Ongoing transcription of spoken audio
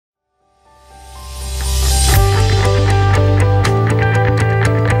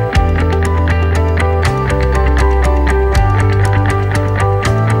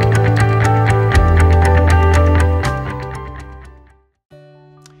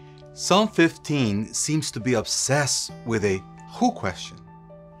Psalm 15 seems to be obsessed with a who question,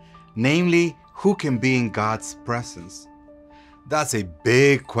 namely, who can be in God's presence? That's a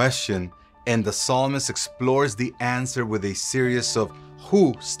big question, and the psalmist explores the answer with a series of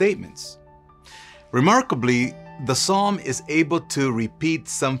who statements. Remarkably, the psalm is able to repeat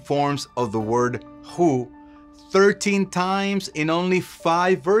some forms of the word who 13 times in only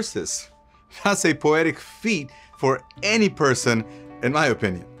 5 verses. That's a poetic feat for any person, in my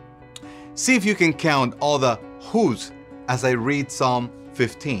opinion. See if you can count all the who's as I read Psalm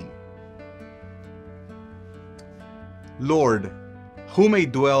 15. Lord, who may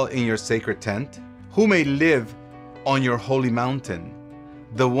dwell in your sacred tent? Who may live on your holy mountain?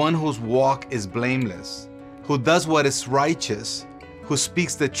 The one whose walk is blameless, who does what is righteous, who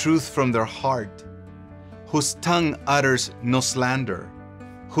speaks the truth from their heart, whose tongue utters no slander,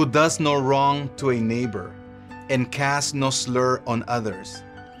 who does no wrong to a neighbor, and casts no slur on others,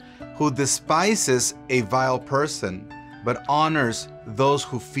 who despises a vile person, but honors those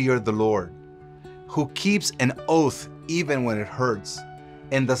who fear the Lord, who keeps an oath even when it hurts,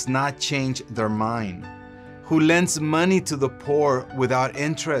 and does not change their mind, who lends money to the poor without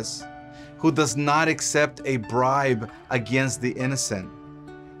interest, who does not accept a bribe against the innocent.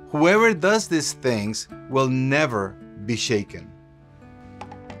 Whoever does these things will never be shaken.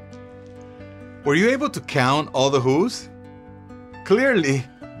 Were you able to count all the who's? Clearly,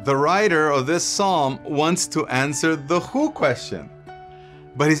 the writer of this psalm wants to answer the who question.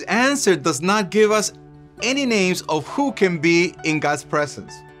 But his answer does not give us any names of who can be in God's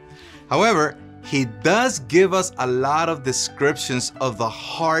presence. However, he does give us a lot of descriptions of the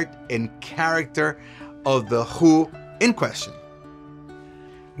heart and character of the who in question.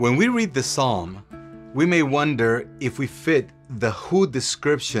 When we read the psalm, we may wonder if we fit the who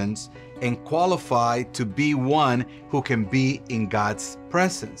descriptions and qualify to be one who can be in God's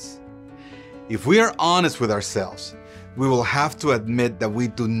presence. If we are honest with ourselves, we will have to admit that we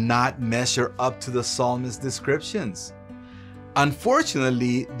do not measure up to the psalmist's descriptions.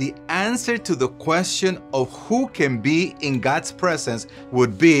 Unfortunately, the answer to the question of who can be in God's presence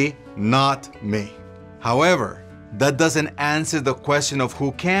would be not me. However, that doesn't answer the question of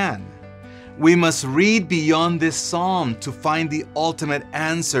who can. We must read beyond this psalm to find the ultimate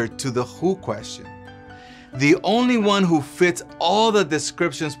answer to the who question. The only one who fits all the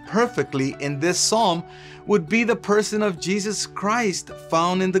descriptions perfectly in this psalm would be the person of Jesus Christ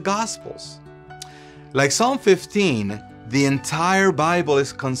found in the Gospels. Like Psalm 15, the entire Bible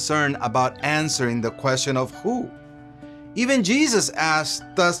is concerned about answering the question of who. Even Jesus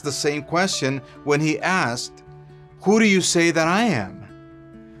asked us the same question when he asked, "Who do you say that I am?"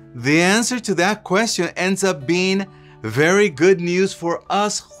 The answer to that question ends up being very good news for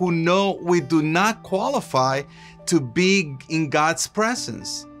us who know we do not qualify to be in God's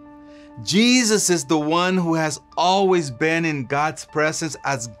presence. Jesus is the one who has always been in God's presence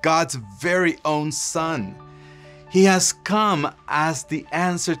as God's very own Son. He has come as the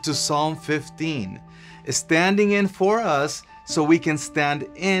answer to Psalm 15, standing in for us so we can stand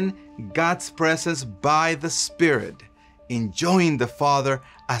in God's presence by the Spirit, enjoying the Father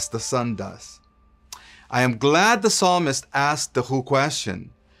as the Son does. I am glad the psalmist asked the who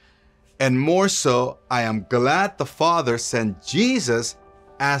question. And more so, I am glad the Father sent Jesus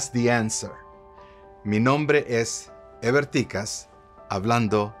as the answer. Mi nombre es Eberticas,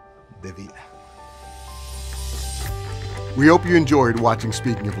 hablando de vida. We hope you enjoyed watching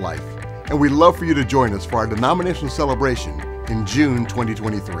Speaking of Life, and we'd love for you to join us for our denominational celebration in June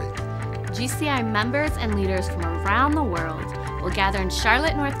 2023. GCI members and leaders from around the world will gather in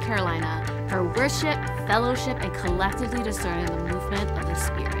Charlotte, North Carolina for worship, fellowship, and collectively discerning the movement of the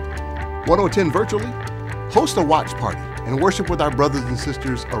Spirit. 1010 virtually, host a watch party and worship with our brothers and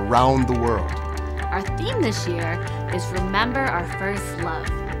sisters around the world. Our theme this year is Remember Our First Love.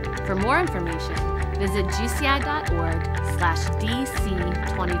 For more information, visit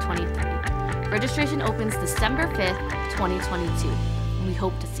gci.org/DC2023. Registration opens December 5th, 2022. And we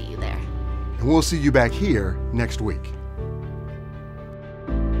hope to see you there. And we'll see you back here next week.